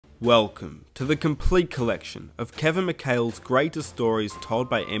Welcome to the complete collection of Kevin McHale's greatest stories told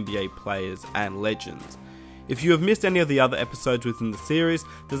by NBA players and legends. If you have missed any of the other episodes within the series,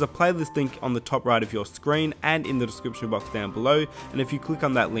 there's a playlist link on the top right of your screen and in the description box down below, and if you click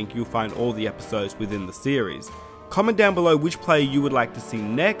on that link you'll find all the episodes within the series. Comment down below which player you would like to see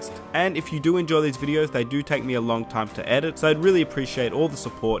next, and if you do enjoy these videos, they do take me a long time to edit, so I'd really appreciate all the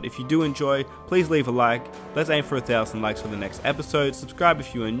support. If you do enjoy, please leave a like. Let's aim for 1,000 likes for the next episode. Subscribe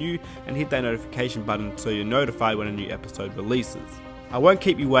if you are new, and hit that notification button so you're notified when a new episode releases. I won't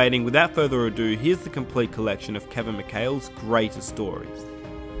keep you waiting. Without further ado, here's the complete collection of Kevin McHale's greatest stories.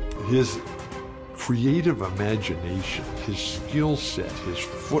 His creative imagination, his skill set, his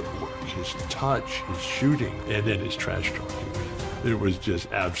footwork, his touch, his shooting, and then his trash talking. It was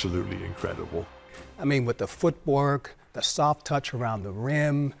just absolutely incredible. I mean, with the footwork, the soft touch around the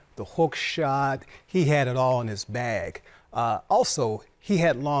rim, the hook shot, he had it all in his bag. Also, he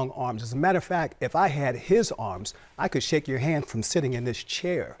had long arms. As a matter of fact, if I had his arms, I could shake your hand from sitting in this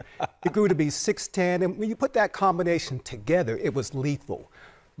chair. He grew to be 6'10", and when you put that combination together, it was lethal.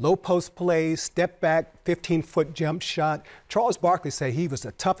 Low post plays, step back, 15-foot jump shot. Charles Barkley said he was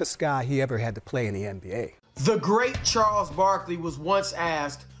the toughest guy he ever had to play in the NBA. The great Charles Barkley was once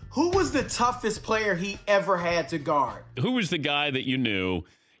asked, who was the toughest player he ever had to guard? Who was the guy that you knew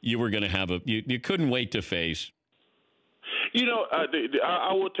you were going to have you couldn't wait to face? You know,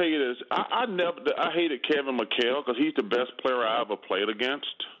 I will tell you this. I hated Kevin McHale because he's the best player I ever played against.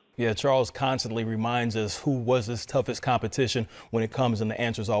 Yeah, Charles constantly reminds us who was his toughest competition when it comes, and the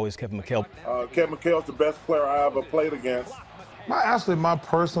answer is always Kevin McHale. Kevin McHale's the best player I ever played against. My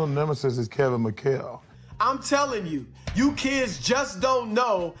personal nemesis is Kevin McHale. I'm telling you, you kids just don't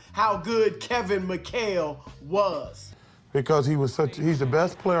know how good Kevin McHale was. Because he's the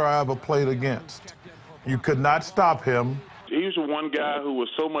best player I ever played against. You could not stop him. He was the one guy who was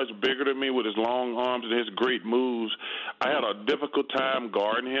so much bigger than me with his long arms and his great moves. I had a difficult time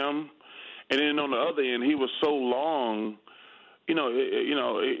guarding him. And then on the other end, he was so long. He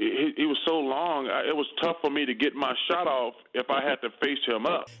was so long. It was tough for me to get my shot off if I had to face him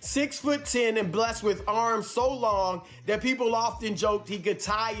up. 6'10" and blessed with arms so long that people often joked he could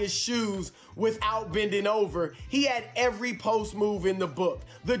tie his shoes without bending over. He had every post move in the book.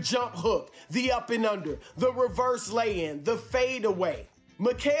 The jump hook, the up and under, the reverse lay-in, the fade away.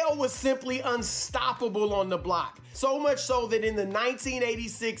 McHale was simply unstoppable on the block, so much so that in the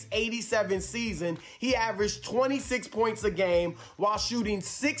 1986-87 season, he averaged 26 points a game while shooting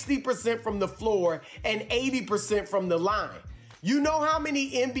 60% from the floor and 80% from the line. You know how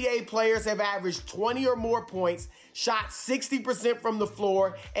many NBA players have averaged 20 or more points, shot 60% from the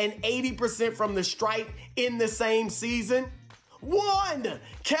floor and 80% from the stripe in the same season? One,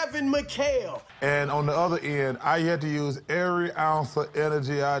 Kevin McHale. And on the other end, I had to use every ounce of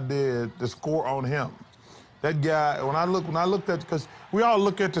energy I did to score on him. That guy, when I looked at, because we all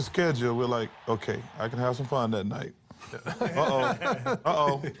look at the schedule, we're like, okay, I can have some fun that night.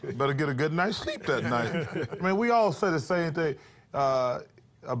 Better get a good night's sleep that night. I mean, we all say the same thing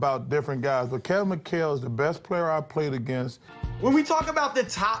about different guys, but Kevin McHale is the best player I played against. When we talk about the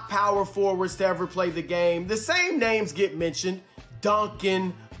top power forwards to ever play the game, the same names get mentioned: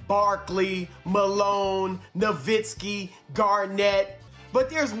 Duncan, Barkley, Malone, Nowitzki, Garnett. But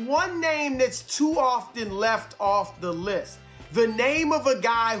there's one name that's too often left off the list. The name of a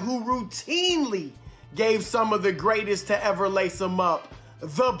guy who routinely gave some of the greatest to ever lace him up,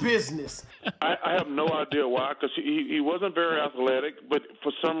 the business. I have no idea why, because he wasn't very athletic, but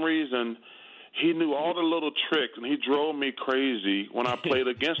for some reason, he knew all the little tricks, and he drove me crazy when I played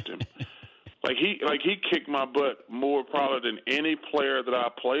against him. He kicked my butt more probably than any player that I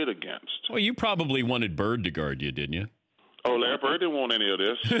played against. Well, you probably wanted Bird to guard you, didn't you? Oh, Larry Bird didn't want any of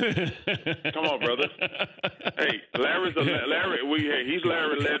this. Come on, brother. Hey, he's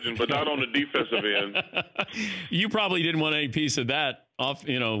Larry Legend, but not on the defensive end. You probably didn't want any piece of that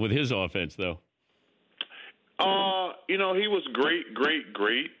with his offense, though. He was great.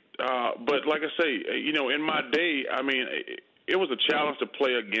 But like I say, in my day, I mean, it was a challenge to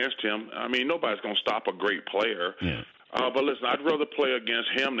play against him. I mean, nobody's going to stop a great player. Yeah. But listen, I'd rather play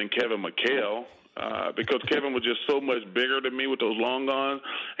against him than Kevin McHale. Because Kevin was just so much bigger than me with those long arms.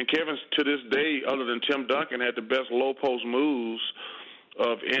 And Kevin, to this day, other than Tim Duncan, had the best low post moves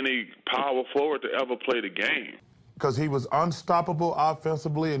of any power forward to ever play the game. Because he was unstoppable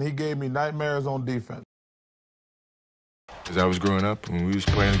offensively, and he gave me nightmares on defense. As I was growing up, when we was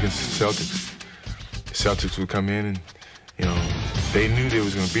playing against the Celtics would come in and, they knew they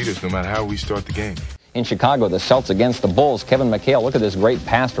was going to beat us no matter how we start the game. In Chicago, the Celts against the Bulls. Kevin McHale, look at this great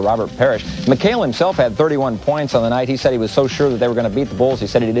pass to Robert Parrish. McHale himself had 31 points on the night. He said he was so sure that they were going to beat the Bulls, he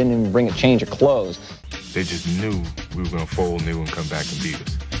said he didn't even bring a change of clothes. They just knew we were going to fold and they were going to come back and beat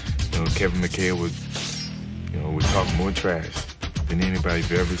us. You know, Kevin McHale would talk more trash than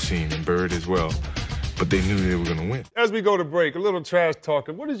anybody's ever seen, and Bird as well. But they knew they were going to win. As we go to break, a little trash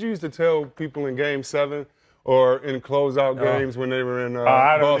talking. What did you used to tell people in Game 7 or in closeout games when they were in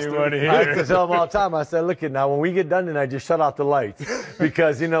I don't Boston? even want to hear it. I used to tell them all the time. I said, look, now, when we get done tonight, just shut off the lights.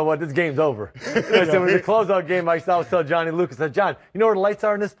 Because you know what? This game's over. I said, when the closeout game, I used to always tell Johnny Lucas, I said, John, you know where the lights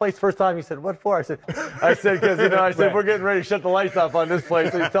are in this place? First time, he said, what for? I said, because, we're getting ready to shut the lights off on this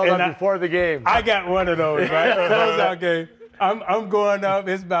place. So you tell them before the game. I got one of those, right? Closeout game. I'm going up.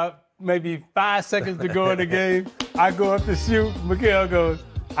 It's about maybe 5 seconds to go in the game. I go up to shoot. McHale goes,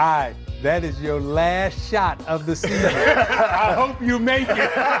 all right, that is your last shot of the season. I hope you make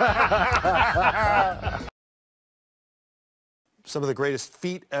it. Some of the greatest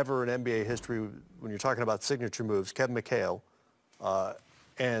feat ever in NBA history, when you're talking about signature moves, Kevin McHale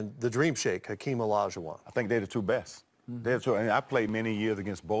and the Dream Shake, Hakeem Olajuwon. I think they're the two best. They're two, and I played many years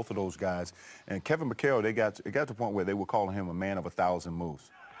against both of those guys. And Kevin McHale, it got to the point where they were calling him a man of 1,000 moves.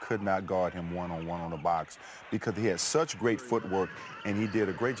 Could not guard him one-on-one on the box because he had such great footwork, and he did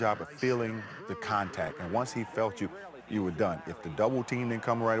a great job of feeling the contact. And once he felt you, you were done. If the double team didn't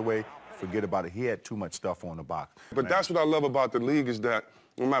come right away, forget about it. He had too much stuff on the box. But that's what I love about the league is that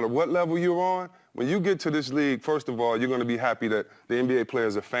no matter what level you're on, when you get to this league, first of all, you're going to be happy that the NBA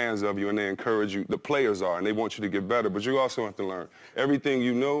players are fans of you and they encourage you. The players are, and they want you to get better. But you also have to learn. Everything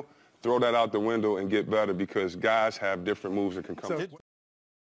you know, throw that out the window and get better because guys have different moves that can come.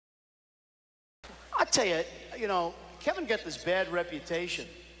 I tell you, Kevin got this bad reputation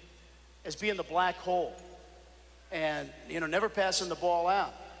as being the black hole and, never passing the ball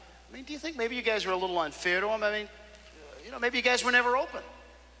out. I mean, do you think maybe you guys were a little unfair to him? I mean, maybe you guys were never open.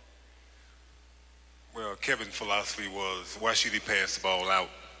 Well, Kevin's philosophy was, why should he pass the ball out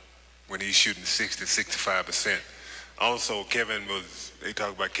when he's shooting 60, 65%? Also, they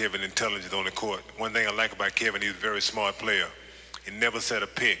talk about Kevin's intelligence on the court. One thing I like about Kevin, he's a very smart player. He never set a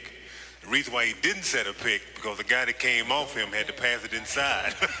pick. The reason why he didn't set a pick, because the guy that came off him had to pass it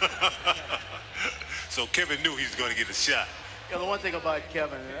inside. So Kevin knew he was going to get a shot. The one thing about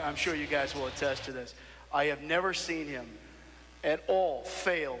Kevin, I'm sure you guys will attest to this, I have never seen him at all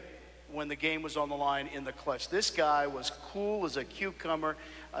fail when the game was on the line in the clutch. This guy was cool as a cucumber,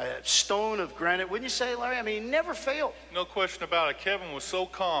 a stone of granite. Wouldn't you say, Larry? I mean, he never failed. No question about it. Kevin was so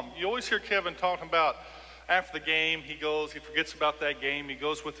calm. You always hear Kevin talking about after the game, he forgets about that game. He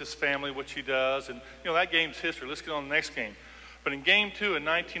goes with his family, which he does. And, that game's history. Let's get on the next game. But in Game 2 in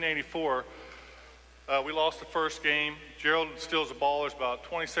 1984, we lost the first game. Gerald steals the ball. There's about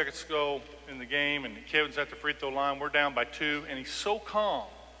 20 seconds to go in the game, and Kevin's at the free throw line. We're down by 2, and he's so calm.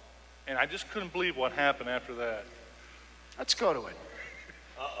 And I just couldn't believe what happened after that. Let's go to it.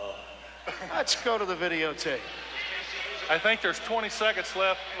 Let's go to the videotape. I think there's 20 seconds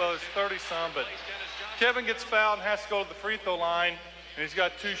left. Well, there's 30-some, but Kevin gets fouled and has to go to the free throw line, and he's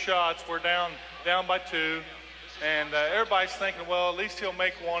got 2 shots. We're down by 2, and everybody's thinking, well, at least he'll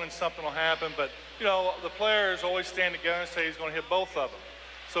make one and something will happen. But, the players always stand together and say he's going to hit both of them.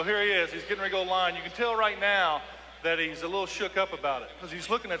 So here he is. He's getting ready to go line. You can tell right now that he's a little shook up about it because he's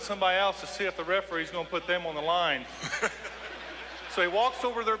looking at somebody else to see if the referee's going to put them on the line. So he walks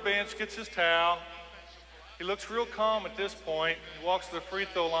over to their bench, gets his towel. He looks real calm at this point. He walks to the free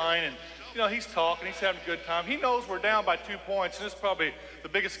throw line, and he's talking. He's having a good time. He knows we're down by 2 points, and this is probably the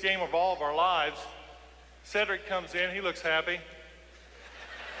biggest game of all of our lives. Cedric comes in. He looks happy.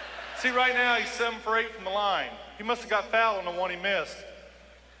 See, right now, he's 7 for 8 from the line. He must have got fouled on the one he missed.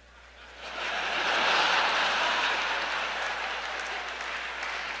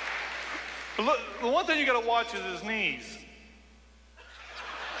 But look, the one thing you got to watch is his knees.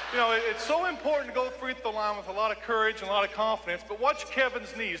 It's so important to go to the free throw line with a lot of courage and a lot of confidence, but watch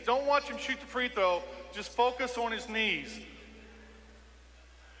Kevin's knees. Don't watch him shoot the free throw. Just focus on his knees.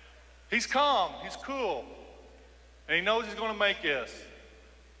 He's calm. He's cool. And he knows he's going to make this.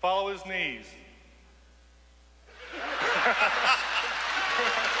 Follow his knees.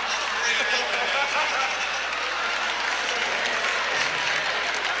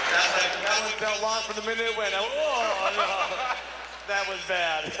 That one felt long from the minute it went. Oh, no. That was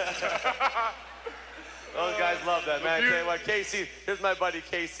bad. Those guys love that, man. I tell you what, Casey, here's my buddy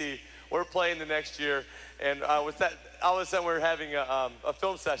Casey. We're playing the next year, and all of a sudden we're having a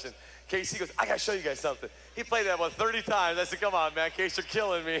film session. Casey goes, I got to show you guys something. He played that about 30 times. I said, come on, man, Casey, you're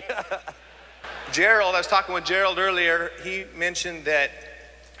killing me. Gerald, I was talking with Gerald earlier. He mentioned that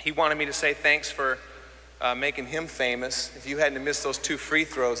he wanted me to say thanks for making him famous. If you hadn't missed those 2 free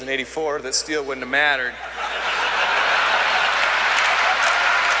throws in '84, that still wouldn't have mattered.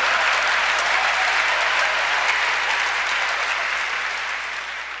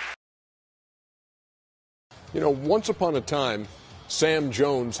 You know, once upon a time, Sam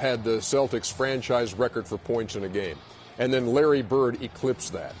Jones had the Celtics franchise record for points in a game. And then Larry Bird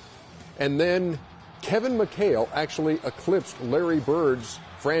eclipsed that. And then Kevin McHale actually eclipsed Larry Bird's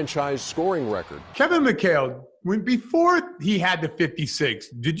franchise scoring record. Kevin McHale, before he had the 56,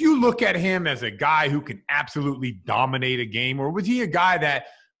 did you look at him as a guy who could absolutely dominate a game? Or was he a guy that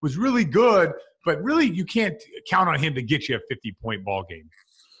was really good, but really you can't count on him to get you a 50-point ball game?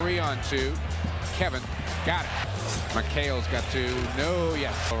 3-on-2. Kevin got it. McHale's got 2. No,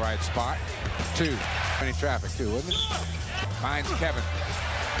 yes. All right spot. 2. Any traffic, too, wasn't it? Finds Kevin.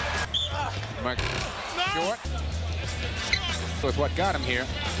 Short. With what got him here.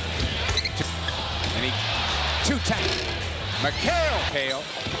 And he 2-tap. McHale.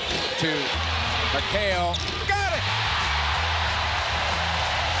 To McHale. Got it!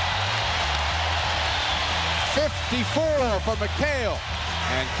 54 for McHale.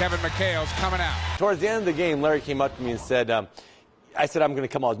 And Kevin McHale's coming out. Towards the end of the game, Larry came up to me and said, I said, I'm going to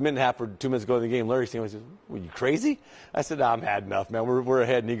come out. It was 1.5 or 2 minutes ago in the game. Larry said, were you crazy? I said, I've had enough, man. We're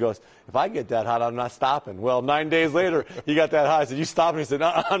ahead. And he goes, if I get that hot, I'm not stopping. Well, 9 days later, he got that hot. I said, you stopping? He said, no,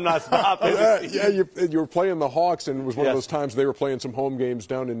 I'm not stopping. You were playing the Hawks, and it was one of those times they were playing some home games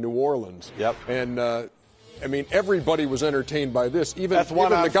down in New Orleans. Yep. And, I mean, everybody was entertained by this. Even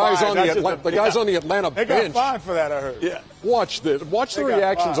the guys on the Atlanta bench. They got fined for that, I heard. Yeah. Watch the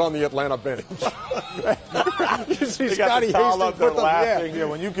reactions on the Atlanta bench. You see Scotty Hastings with them. Laughing. Yeah,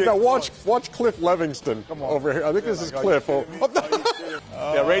 when you get watch Cliff Livingston over here. I think this is Cliff.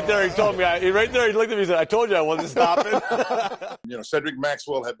 Yeah, right there he told me. Right there he looked at me and said, I told you I wasn't stopping. You know, Cedric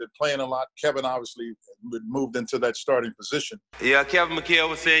Maxwell had been playing a lot. Kevin obviously moved into that starting position. Yeah, Kevin McHale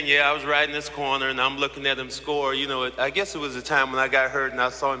was saying, yeah, I was right in this corner, and I'm looking at him score. You know, I guess it was a time when I got hurt and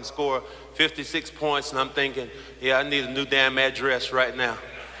I saw him score 56 points, and I'm thinking, yeah, I need a new damn address right now.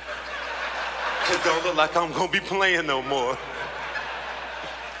 It don't look like I'm going to be playing no more.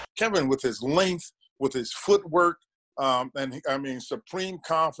 Kevin, with his length, with his footwork, supreme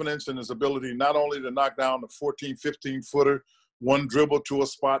confidence in his ability not only to knock down the 14, 15-footer, one dribble to a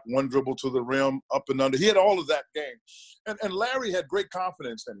spot, one dribble to the rim, up and under. He had all of that game. And Larry had great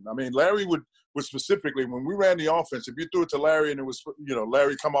confidence in him. I mean, Larry would specifically, when we ran the offense, if you threw it to Larry and it was,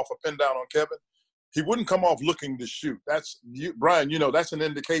 Larry come off a pin down on Kevin, he wouldn't come off looking to shoot. Brian, that's an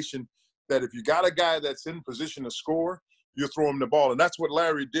indication that if you got a guy that's in position to score, you throw him the ball. And that's what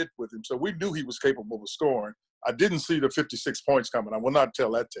Larry did with him. So we knew he was capable of scoring. I didn't see the 56 points coming. I will not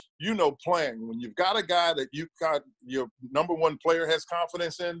tell that to you. Playing, when you've got a guy that you got your number one player has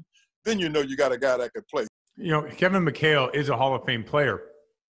confidence in, then you got a guy that could play. Kevin McHale is a Hall of Fame player.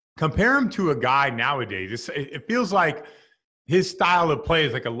 Compare him to a guy nowadays. It feels like his style of play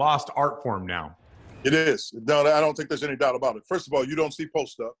is like a lost art form now. It is. No, I don't think there's any doubt about it. First of all, you don't see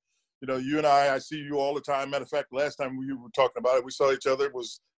post up. You and I see you all the time. Matter of fact, last time we were talking about it, we saw each other. It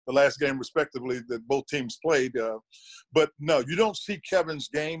was the last game, respectively, that both teams played. But no, you don't see Kevin's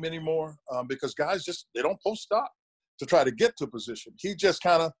game anymore because guys they don't post up to try to get to position. He just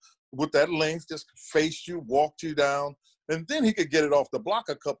kind of, with that length, just faced you, walked you down, and then he could get it off the block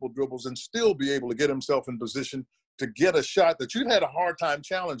a couple dribbles and still be able to get himself in position to get a shot that you've had a hard time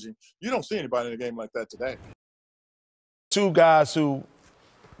challenging. You don't see anybody in a game like that today. Two guys who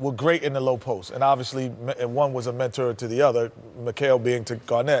were great in the low post, and obviously one was a mentor to the other, McHale being to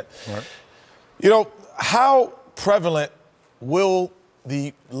Garnett. Right. How prevalent will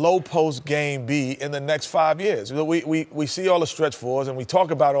the low post game be in the next 5 years? We see all the stretch fours, and we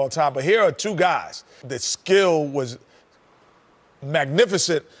talk about it all the time, but here are two guys. The skill was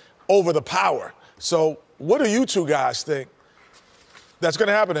magnificent over the power. So what do you two guys think that's going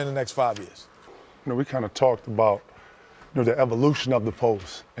to happen in the next 5 years? We kind of talked about the evolution of the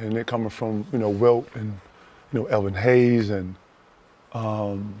post, and it coming from, Wilt and, Elvin Hayes and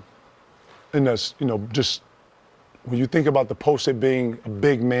that's, just when you think about the post, it being a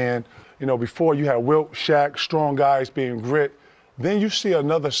big man, before you had Wilt, Shaq, strong guys being grit, then you see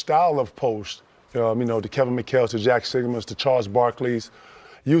another style of post, the Kevin McHale's, the Jack Sigmas, the Charles Barkley's,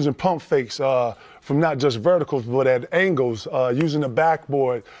 using pump fakes from not just verticals, but at angles, using the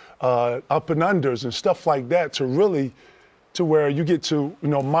backboard, up and unders and stuff like that to where you get to,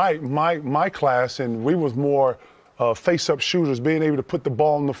 my class, and we was more face-up shooters, being able to put the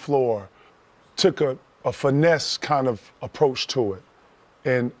ball on the floor, took a finesse kind of approach to it.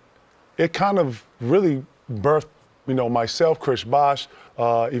 And it kind of really birthed you know, myself, Chris Bosh,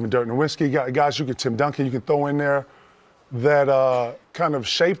 even Dirk Nowitzki, guys Tim Duncan you can throw in there that kind of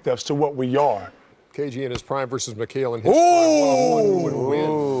shaped us to what we are. KG in his prime versus McHale in his prime. Would win.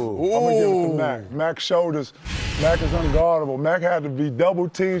 I'm going to give it to Mac. Mac's shoulders. Mac is unguardable. Mac had to be double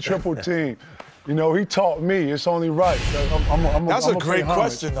team, triple team. You know, he taught me. It's only right. That's a great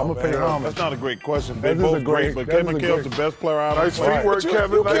question, though, I'm going to pay homage. That's not a great question. They're both great, but Kevin McHale's the best player out of the Nice feet work,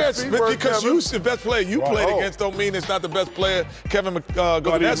 Kevin. Nice feet work, because you the best player you played against don't mean it's not the best player. Kevin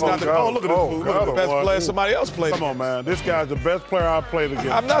Garnett's not the look at this fool. Look at the best player somebody else played. Come on, man. This guy's the best player I played against.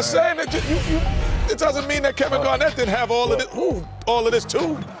 I'm not saying that it doesn't mean that Kevin Garnett didn't have all of this. All of this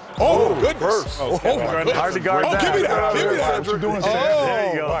too. Oh, goodness. Hard to guard that. Give me that. Give me that. What you doing, Sam?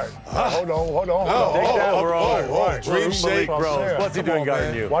 There you go. Hold on. Take that, we're on. Dream shake, bro. What's he doing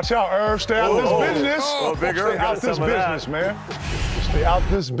guarding you? Watch out, Irv. Stay out this business. Big Irv got this some of business, that. man. Stay out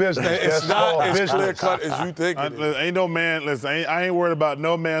this business. It's not as clear cut as you think. Ain't no man, listen, I ain't worried about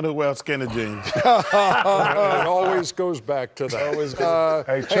no man who wears skinny jeans. It always goes back to that.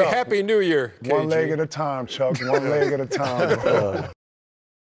 Hey, Chuck. Hey, Happy New Year, KG. One leg at a time, Chuck. One leg at a time.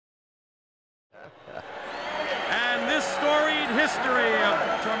 And this storied history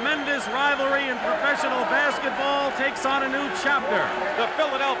of tremendous rivalry in professional basketball takes on a new chapter. The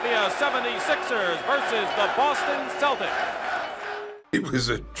Philadelphia 76ers versus the Boston Celtics. He was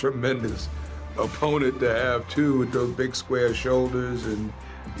a tremendous opponent to have, too, with those big square shoulders and,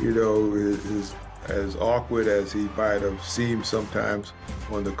 you know, as awkward as he might have seemed sometimes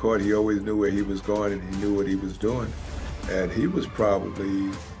on the court, he always knew where he was going and he knew what he was doing. And he was probably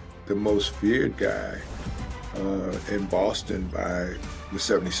the most feared guy in Boston by the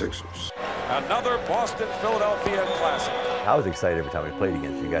 76ers. Another Boston-Philadelphia classic. I was excited every time we played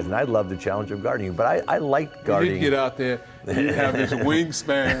against you guys, and I loved the challenge of guarding you, but I liked guarding. You get out there, you have this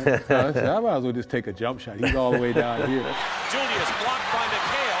wingspan. I said, I might as well just take a jump shot. He's all the way down here. Julius blocked by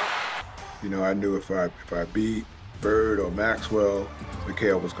McHale. You know, I knew if I beat Bird or Maxwell,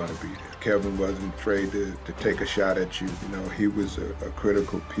 McHale was going to be there. Kevin wasn't afraid to take a shot at you. You know, he was a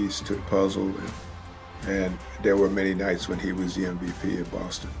critical piece to the puzzle, and there were many nights when he was the MVP in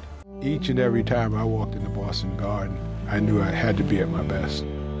Boston. Each and every time I walked in the Boston Garden, I knew I had to be at my best.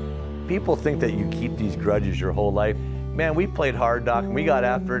 People think that you keep these grudges your whole life. Man, we played hard, Doc, and we got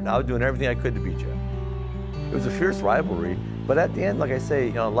after it, and I was doing everything I could to beat you. It was a fierce rivalry, but at the end, like I say,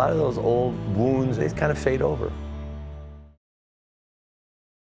 you know, a lot of those old wounds, they kind of fade over.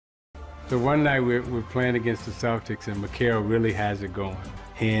 So one night we're playing against the Celtics, and McHale really has it going.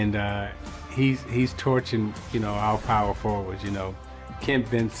 And he's torching, you know, our power forwards, you know.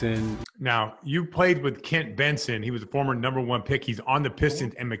 Kent Benson. Now, you played with Kent Benson. He was a former #1 pick. He's on the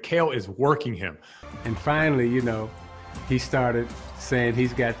Pistons, and McHale is working him. And finally, you know, he started saying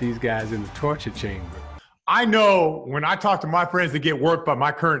he's got these guys in the torture chamber. I know when I talk to my friends that get worked by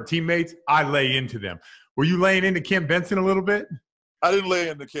my current teammates, I lay into them. Were you laying into Kent Benson a little bit? I didn't lay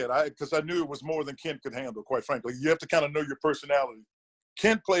into Kent because I knew it was more than Kent could handle, quite frankly. You have to kind of know your personality.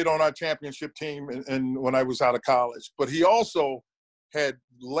 Kent played on our championship team and when I was out of college, but he also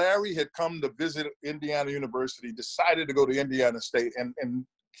Larry had come to visit Indiana University, decided to go to Indiana State, and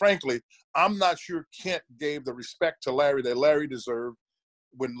frankly, I'm not sure Kent gave the respect to Larry that Larry deserved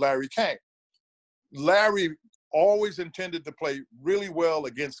when Larry came. Larry always intended to play really well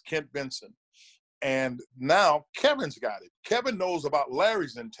against Kent Benson, and now Kevin's got it. Kevin knows about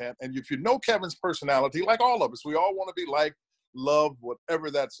Larry's intent, and if you know Kevin's personality, like all of us, we all want to be liked, loved, whatever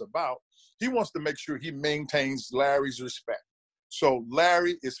that's about. He wants to make sure he maintains Larry's respect. So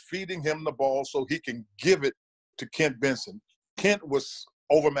Larry is feeding him the ball so he can give it to Kent Benson. Kent was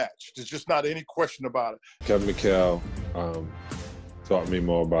overmatched. There's just not any question about it. Kevin McHale taught me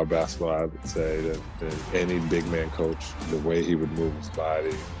more about basketball, I would say, than any big man coach. The way he would move his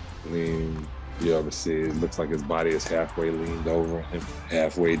body, lean, you ever see, it looks like his body is halfway leaned over and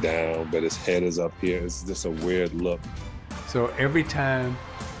halfway down, but his head is up here. It's just a weird look. So every time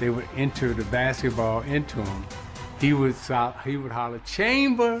they would enter the basketball into him, he would holler,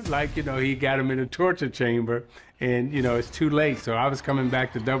 chamber, like, you know, he got him in a torture chamber, and, you know, it's too late. So I was coming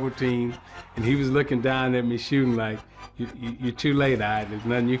back to double team, and he was looking down at me shooting like, you're too late, there's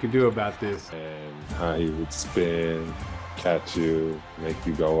nothing you can do about this. And how he would spin, catch you, make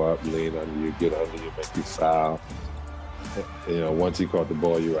you go up, lean under you, get under you, make you foul. You know, once he caught the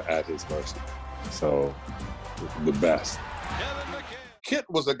ball, you were at his mercy. So, the best. Kent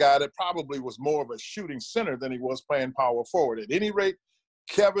was a guy that probably was more of a shooting center than he was playing power forward. At any rate,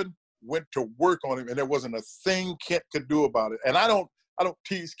 Kevin went to work on him, and there wasn't a thing Kent could do about it. And I don't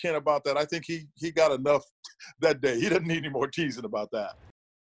tease Kent about that. I think he got enough that day. He doesn't need any more teasing about that.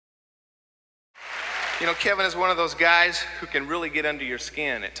 You know, Kevin is one of those guys who can really get under your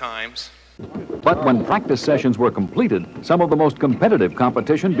skin at times. But when practice sessions were completed, some of the most competitive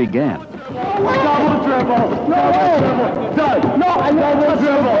competition began. Double dribble! No! Done! No! I double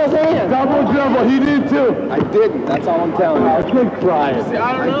dribble! Double dribble! He did too! I didn't. That's all I'm telling you. I did try it.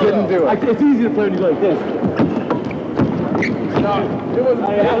 I didn't do it. It's easy to play when you like this. No, it was.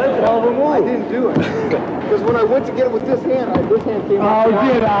 That's a hell of a move. I didn't do it. Because when I went to get it with this hand came out. Oh,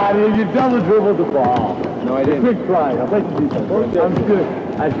 get out of here. You double dribbled the ball. No, I didn't. Quick try. I'll let you do something. I'm good.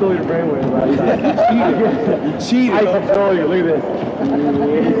 I stole your brainwave last time. You cheated. I control you. Look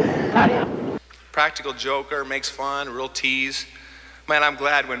at this. Practical joker, makes fun, real tease. Man, I'm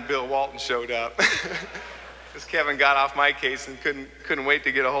glad when Bill Walton showed up. Because Kevin got off my case and couldn't wait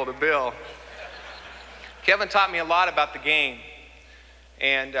to get a hold of Bill. Kevin taught me a lot about the game.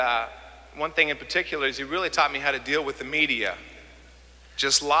 And one thing in particular is he really taught me how to deal with the media.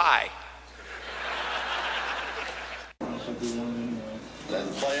 Just lie. As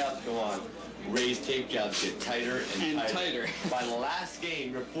the playoffs go on, Ray's tape jobs get tighter and tighter. By the last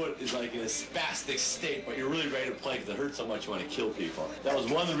game, your foot is like in a spastic state, but you're really ready to play because it hurts so much you want to kill people. That was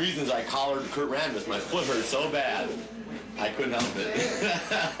one of the reasons I collared Kurt Rambis. My foot hurt so bad, I couldn't help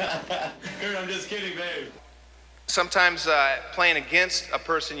it. Kurt, I'm just kidding, babe. Sometimes playing against a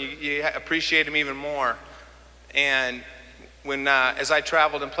person, you appreciate him even more. And when, as I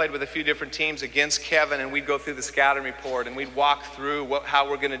traveled and played with a few different teams against Kevin, and we'd go through the scouting report and we'd walk through how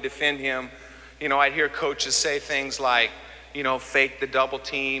we're going to defend him, you know, I'd hear coaches say things like, you know, fake the double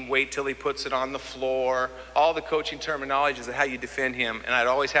team, wait till he puts it on the floor. All the coaching terminologies of how you defend him, and I'd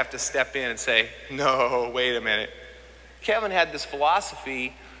always have to step in and say, no, wait a minute. Kevin had this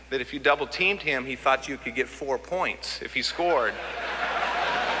philosophy that if you double teamed him, he thought you could get 4 points if he scored.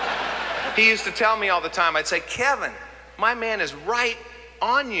 He used to tell me all the time, I'd say, Kevin, my man is right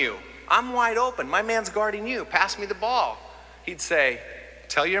on you. I'm wide open. My man's guarding you. Pass me the ball. He'd say,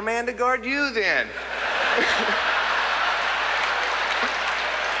 tell your man to guard you then.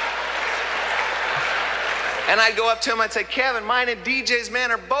 And I'd go up to him, I'd say, Kevin, mine and DJ's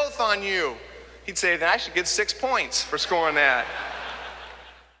man are both on you. He'd say, then I should get 6 points for scoring that.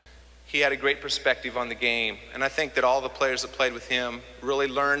 He had a great perspective on the game. And I think that all the players that played with him really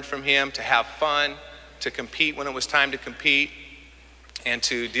learned from him to have fun, to compete when it was time to compete, and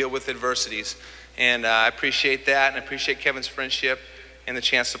to deal with adversities. And I appreciate that, and I appreciate Kevin's friendship and the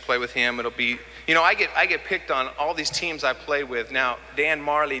chance to play with him. It'll be, you know, I get picked on all these teams I play with. Now, Dan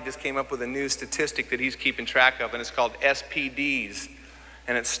Marley just came up with a new statistic that he's keeping track of, and it's called SPDs,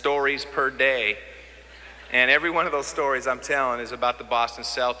 and it's stories per day. And every one of those stories I'm telling is about the Boston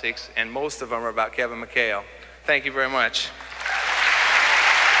Celtics, and most of them are about Kevin McHale. Thank you very much.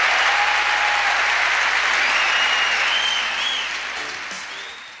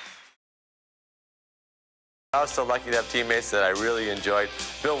 I was so lucky to have teammates that I really enjoyed.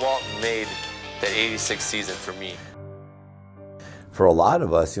 Bill Walton made that '86 season for me. For a lot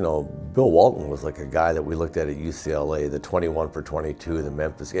of us, you know, Bill Walton was like a guy that we looked at UCLA, the 21 for 22, the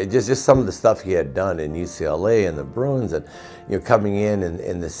Memphis game, just some of the stuff he had done in UCLA and the Bruins, and you know, coming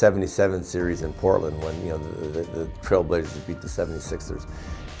in the '77 series in Portland when, you know, the Trailblazers beat the 76ers,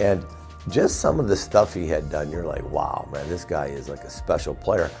 and just some of the stuff he had done, you're like, wow, man, this guy is like a special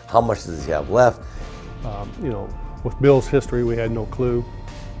player. How much does he have left? You know, with Bill's history, we had no clue.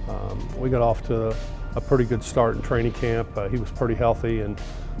 We got off to a pretty good start in training camp. He was pretty healthy, and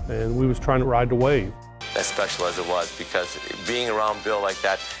we was trying to ride the wave. As special as it was, because being around Bill like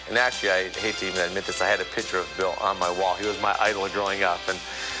that, and actually I hate to even admit this, I had a picture of Bill on my wall. He was my idol growing up, and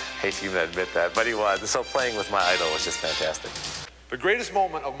I hate to even admit that, but he was. So playing with my idol was just fantastic. The greatest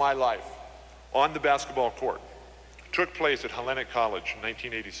moment of my life on the basketball court took place at Hellenic College in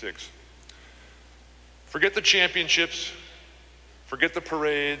 1986. Forget the championships, forget the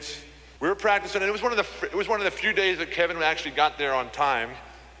parades. We were practicing, and it was one of the few days that Kevin actually got there on time.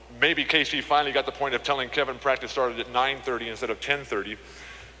 Maybe KC finally got the point of telling Kevin practice started at 9:30 instead of 10:30.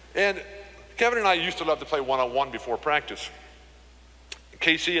 And Kevin and I used to love to play one-on-one before practice.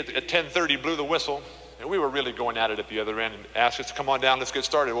 KC at 10:30 blew the whistle, and we were really going at it at the other end and asked us to come on down, let's get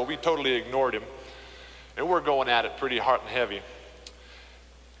started. Well, we totally ignored him, and we're going at it pretty hot and heavy.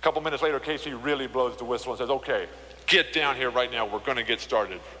 A couple minutes later, KC really blows the whistle and says, okay, get down here right now. We're going to get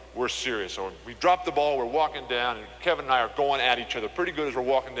started. We're serious. So we drop the ball. We're walking down, and Kevin and I are going at each other pretty good as we're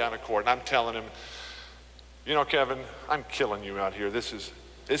walking down the court. And I'm telling him, you know, Kevin, I'm killing you out here. This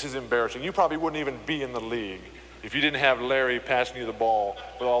is embarrassing. You probably wouldn't even be in the league if you didn't have Larry passing you the ball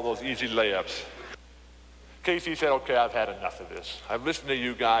with all those easy layups. KC said, okay, I've had enough of this. I've listened to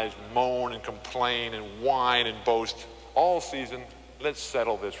you guys moan and complain and whine and boast all season. let's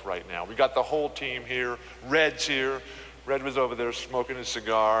settle this right now. We got the whole team here. Red's here. Red was over there smoking a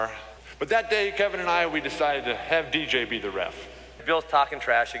cigar. But that day, Kevin and I, we decided to have DJ be the ref. Bill's talking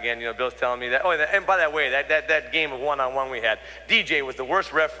trash again. You know, Bill's telling me that. Oh, and by the way, that game of one-on-one we had, DJ was the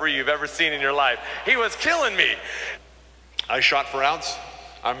worst referee you've ever seen in your life. He was killing me. I shot for outs.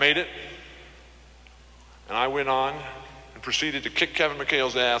 I made it. And I went on and proceeded to kick Kevin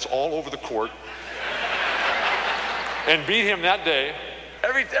McHale's ass all over the court and beat him that day.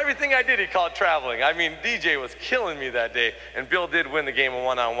 Everything I did, he called traveling. I mean, DJ was killing me that day, and Bill did win the game of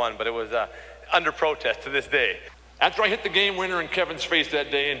one-on-one, but it was under protest to this day. After I hit the game winner in Kevin's face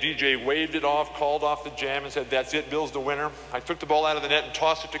that day and DJ waved it off, called off the jam and said, that's it, Bill's the winner, I took the ball out of the net and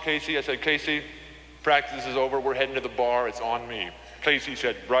tossed it to Casey. I said, Casey, practice is over, we're heading to the bar, it's on me. Casey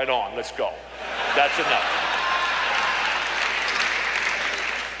said, right on, let's go. That's enough.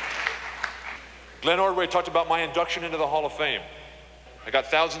 Glenn Ordway talked about my induction into the Hall of Fame. I got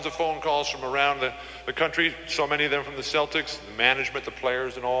thousands of phone calls from around the country, so many of them from the Celtics, the management, the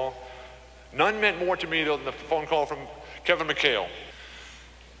players and all. None meant more to me though than the phone call from Kevin McHale.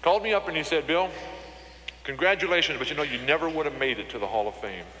 Called me up and he said, Bill, congratulations, but you know, you never would have made it to the Hall of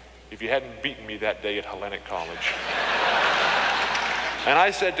Fame if you hadn't beaten me that day at Hellenic College. And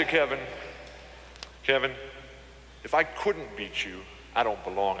I said to Kevin, Kevin, if I couldn't beat you, I don't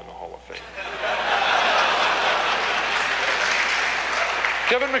belong in the Hall of Fame.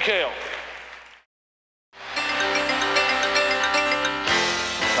 Kevin McHale.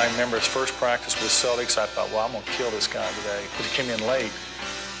 I remember his first practice with the Celtics, I thought, well, I'm going to kill this guy today. Because he came in late.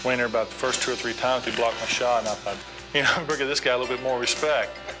 Went in there about the first 2 or 3 times, he blocked my shot, and I thought, you know, I'm going to give this guy a little bit more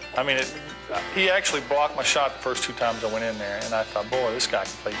respect. I mean, he actually blocked my shot the first 2 times I went in there, and I thought, boy, this guy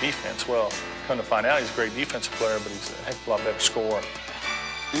can play defense. Well, come to find out, he's a great defensive player, but he's a heck of a lot better scorer.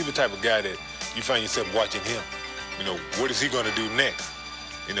 He's the type of guy that you find yourself watching him. You know, what is he going to do next?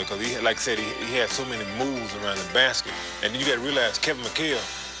 You know, because he, like I said, he had so many moves around the basket. And then you got to realize Kevin McHale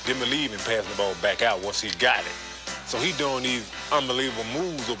didn't believe in passing the ball back out once he got it. So he's doing these unbelievable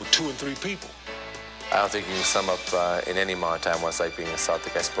moves over 2 and 3 people. I don't think you can sum up in any amount of time what it's like being a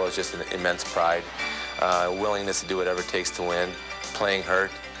Celtic. I suppose just an immense pride, willingness to do whatever it takes to win, playing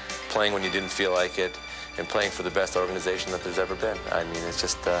hurt, playing when you didn't feel like it, and playing for the best organization that there's ever been. I mean, it's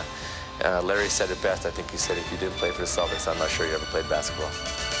just, Larry said it best. I think he said, if you didn't play for the Celtics, I'm not sure you ever played basketball.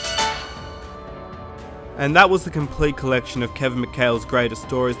 And that was the complete collection of Kevin McHale's greatest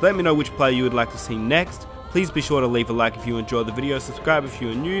stories. Let me know which player you would like to see next. Please be sure to leave a like if you enjoyed the video, subscribe if you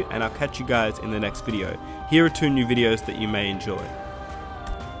are new, and I'll catch you guys in the next video. Here are 2 new videos that you may enjoy.